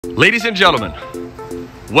Ladies and gentlemen,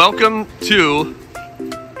 welcome to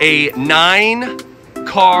a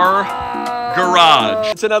 9-car garage.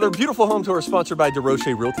 It's another beautiful home tour sponsored by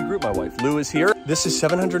Desrochers Realty Group. My wife Lou is here. This is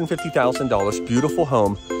 $750,000, beautiful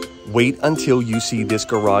home. Wait until you see this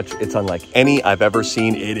garage. It's unlike any I've ever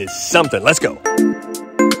seen. It is something. Let's go.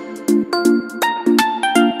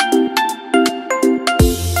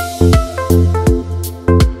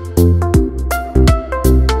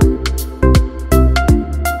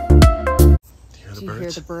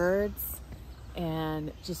 The birds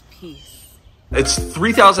and just peace. It's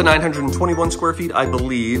 3,921 square feet, I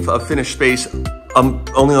believe, of finished space,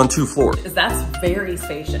 only on 2 floors. That's very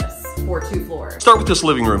spacious for 2 floors. Start with this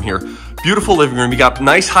living room here. Beautiful living room. You got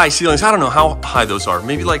nice high ceilings. I don't know how high those are.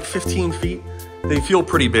 Maybe like 15 feet. They feel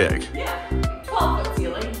pretty big. Yeah, 12-foot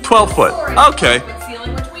ceiling. 12 foot. Okay. 12-foot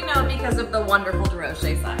ceiling, which we know because of the wonderful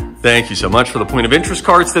Desrochers signs. Thank you so much for the point of interest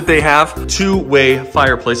cards that they have. Two-way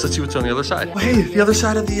fireplace. Let's see what's on the other side. Oh, hey, the other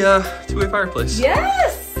side of the two-way fireplace.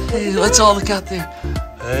 Yes! Hey, let's all look out there.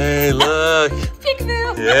 Hey, look. Peek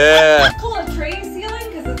view. Yeah. Call it tray ceiling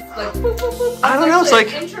because it's like boop, boop, boop. I don't know. It's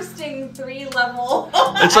like interesting 3-level.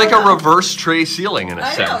 It's like a reverse tray ceiling in a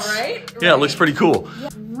sense. I know, right? Yeah, it looks pretty cool. Yeah.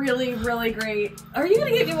 Really, really great. Are you gonna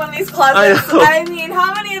get me one of these closets? I mean,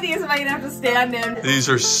 how many of these am I gonna have to stand in? These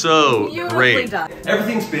are so great. Done.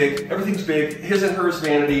 Everything's big. Everything's big. His and hers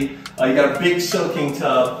vanity. You got a big soaking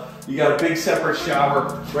tub. You got a big separate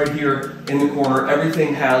shower right here in the corner.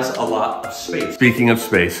 Everything has a lot of space. Speaking of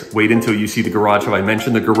space, wait until you see the garage. Have I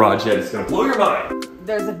mentioned the garage yet? It's gonna blow your mind.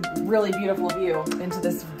 There's a really beautiful view into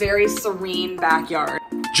this very serene backyard.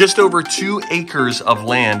 Just over 2 acres of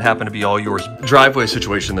land happen to be all yours. Driveway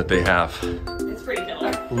situation that they have. It's pretty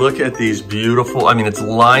killer. Look at these beautiful, I mean, it's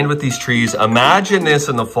lined with these trees. Imagine this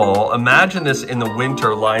in the fall. Imagine this in the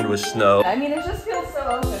winter lined with snow. I mean, it just feels so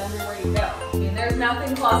open everywhere you go. I mean, there's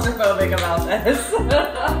nothing claustrophobic about this.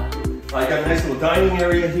 I got a nice little dining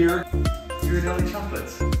area here. Ghirardelli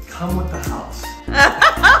chocolates. Come with the house.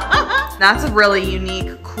 That's a really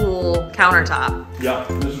unique, cool countertop. Yeah,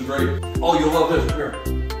 this is great. Oh, you'll love this. Here,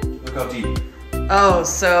 look how deep. Oh,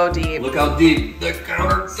 so deep. Look how deep the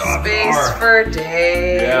countertops Space are. for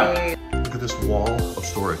days. Yeah. Look at this wall of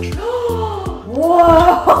storage. Whoa!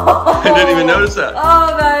 I didn't even notice that.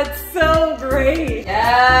 Oh, that's so great.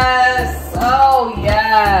 Yes. Oh,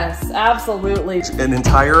 yes. Absolutely. An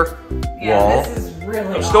entire wall this is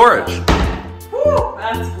really of storage. Whew,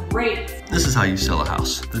 that's great. This is how you sell a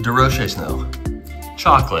house. The Desrochers know.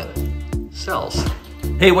 Chocolate sells.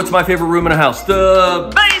 Hey, what's my favorite room in a house? The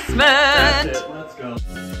Basement. That's it. Let's go.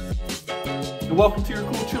 And welcome to your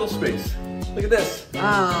cool chill space. Look at this.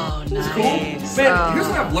 Oh, It's nice. cool. Man, here's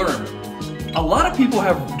what I've learned. A lot of people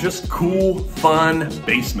have just cool, fun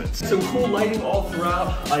basements. Some cool lighting all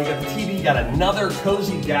throughout. You got the TV, you got another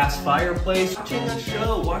cozy gas fireplace. Watching a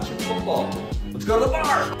show, watching football. Let's go to the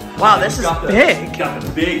bar. Wow, this is big. Got the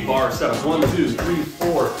big bar set up. 1, 2, 3,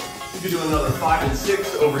 4. You could do another 5 and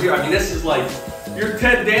 6 over here. I mean, this is like you're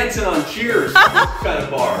Ted Danson on Cheers kind of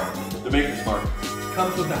bar. The Maker's Mark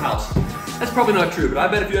comes with the house. That's probably not true, but I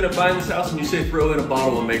bet if you end up buying this house and you say throw in a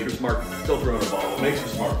bottle of Maker's Mark, they'll throw in a bottle of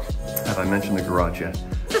Maker's Mark. Have I mentioned the garage yet?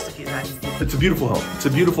 Just a few times. It's a beautiful home. It's a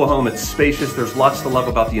beautiful home. It's spacious. There's lots to love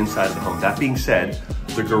about the inside of the home. That being said,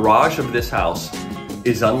 the garage of this house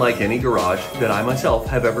is unlike any garage that I myself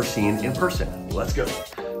have ever seen in person. Let's go.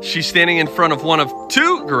 She's standing in front of one of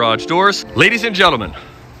 2 garage doors. Ladies and gentlemen,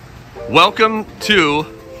 welcome to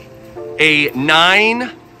a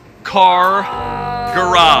 9-car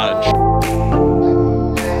garage.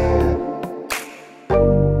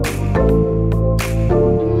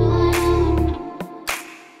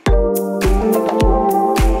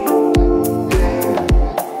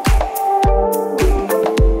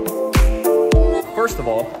 First of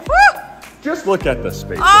all, just look at the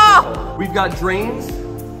space. Oh. We've got drains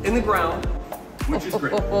in the ground, which is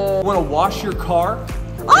great. You want to wash your car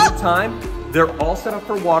anytime? They're all set up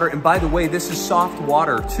for water. And by the way, this is soft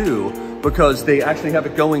water too, because they actually have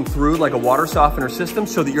it going through like a water softener system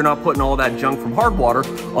so that you're not putting all that junk from hard water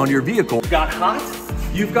on your vehicle. You've got hot,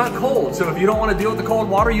 you've got cold. So if you don't want to deal with the cold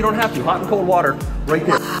water, you don't have to. Hot and cold water right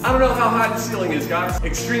there. I don't know how high the ceiling is, guys.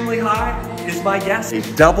 Extremely high is my guess. A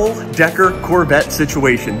double-decker Corvette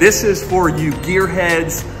situation. This is for you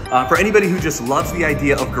gearheads, for anybody who just loves the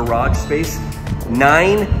idea of garage space.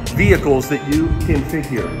 9 vehicles that you can fit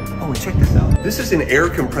here. Oh, and check this out. This is an air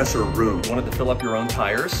compressor room. You wanted to fill up your own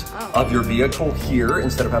tires of your vehicle here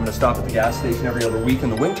instead of having to stop at the gas station every other week in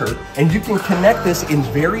the winter. And you can connect this in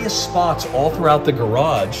various spots all throughout the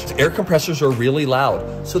garage. Air compressors are really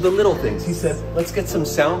loud. So the little things, he said, let's get some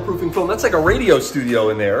soundproofing foam. That's like a radio studio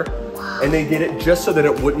in there. And they did it just so that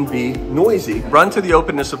it wouldn't be noisy. Run to the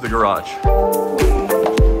openness of the garage.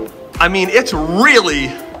 I mean, it's really,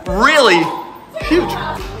 really huge.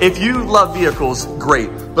 If you love vehicles, great.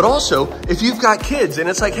 But also, if you've got kids and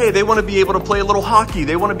it's like, hey, they want to be able to play a little hockey,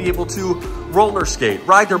 they want to be able to roller skate,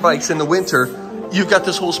 ride their bikes in the winter, you've got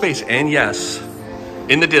this whole space. And yes,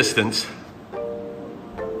 in the distance,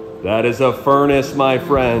 that is a furnace, my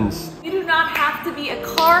friends. You do not have to be a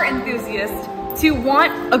car enthusiast to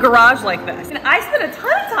want a garage like this. And I spend a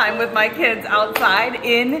ton of time with my kids outside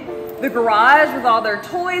in the garage with all their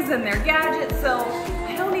toys and their gadgets, so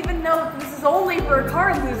I don't even know if this is only for a car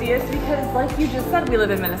enthusiast because like you just said, we live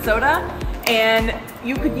in Minnesota and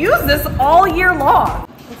you could use this all year long.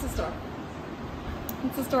 What's the store?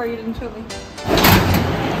 What's the store you didn't show me?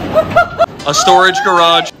 A storage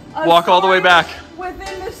garage. Walk all the way back.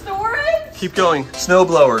 Within the storage? Keep going. Snow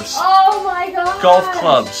blowers. Oh my gosh. Golf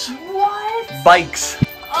clubs. What? Bikes.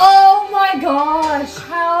 Oh my gosh,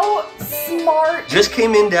 how smart. Just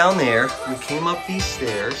came in down there. We came up these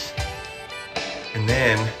stairs. And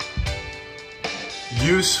then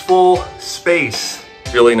useful space.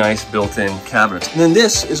 Really nice built-in cabinets. And then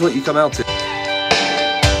this is what you come out to.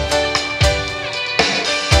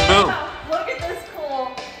 Boom. Look at this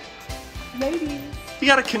cool ladies. You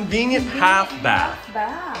got a convenient half bath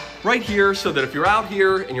right here so that if you're out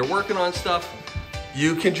here and you're working on stuff,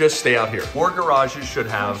 you can just stay out here. More garages should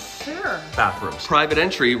have bathrooms. Private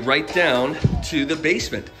entry right down to the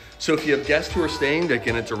basement. So if you have guests who are staying, they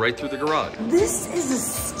can enter right through the garage. This is a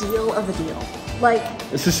steal of a deal. Like,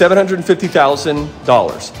 this is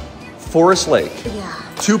 $750,000. Forest Lake,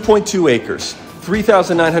 2.2 acres,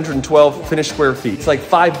 3,912 finished square feet. It's like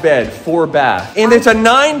 5 bed, 4 bath, and it's a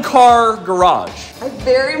 9-car garage. I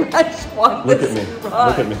very much want this. Look at me,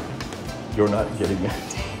 look at me. You're not getting it.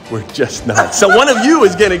 We're just not. So one of you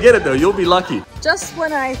is gonna get it though, you'll be lucky. Just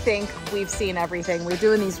when I think we've seen everything, we're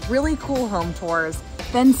doing these really cool home tours,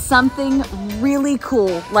 then something really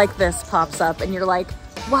cool like this pops up and you're like,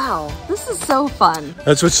 wow, this is so fun.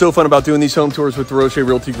 That's what's so fun about doing these home tours with Desrochers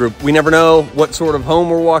Realty Group. We never know what sort of home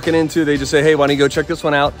we're walking into. They just say, hey, why don't you go check this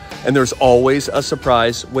one out? And there's always a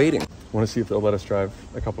surprise waiting. Wanna see if they'll let us drive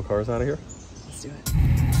a couple cars out of here? Let's do it.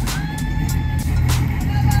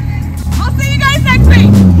 I'll see you guys next week.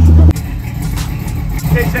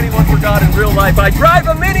 In case anyone forgot, in real life, I drive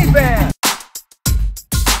a minivan.